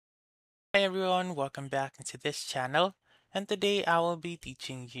Hi everyone, welcome back into this channel, and today I will be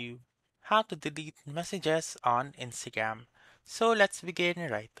teaching you how to delete messages on Instagram. So let's begin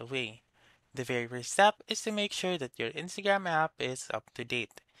right away. The very first step is to make sure that your Instagram app is up to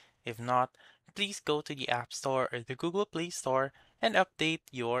date. If not, please go to the App Store or the Google Play Store and update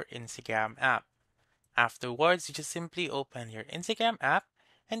your Instagram app. Afterwards, you just simply open your Instagram app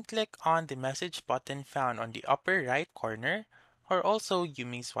and click on the message button found on the upper right corner, or also you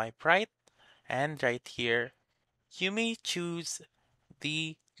may swipe right, and right here you may choose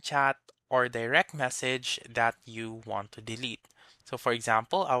the chat or direct message that you want to delete. So for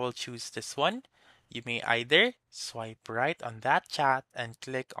example, I will choose this one. You may either swipe right on that chat and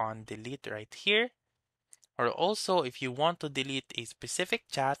click on delete right here, or also if you want to delete a specific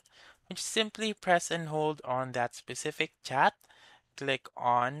chat, you simply press and hold on that specific chat, click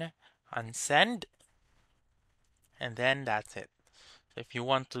on unsend, and then that's it. So if you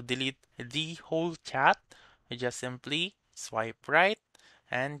want to delete the whole chat, you just simply swipe right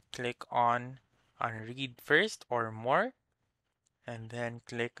and click on unread first or more, and then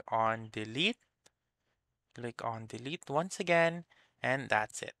click on delete once again, and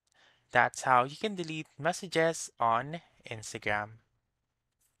that's it. That's how you can delete messages on Instagram.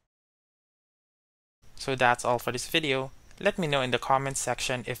 So that's all for this video. Let me know in the comments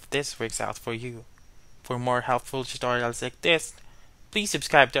section if this works out for you. For more helpful tutorials like this, please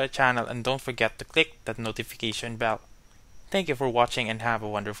subscribe to our channel and don't forget to click that notification bell. Thank you for watching and have a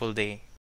wonderful day.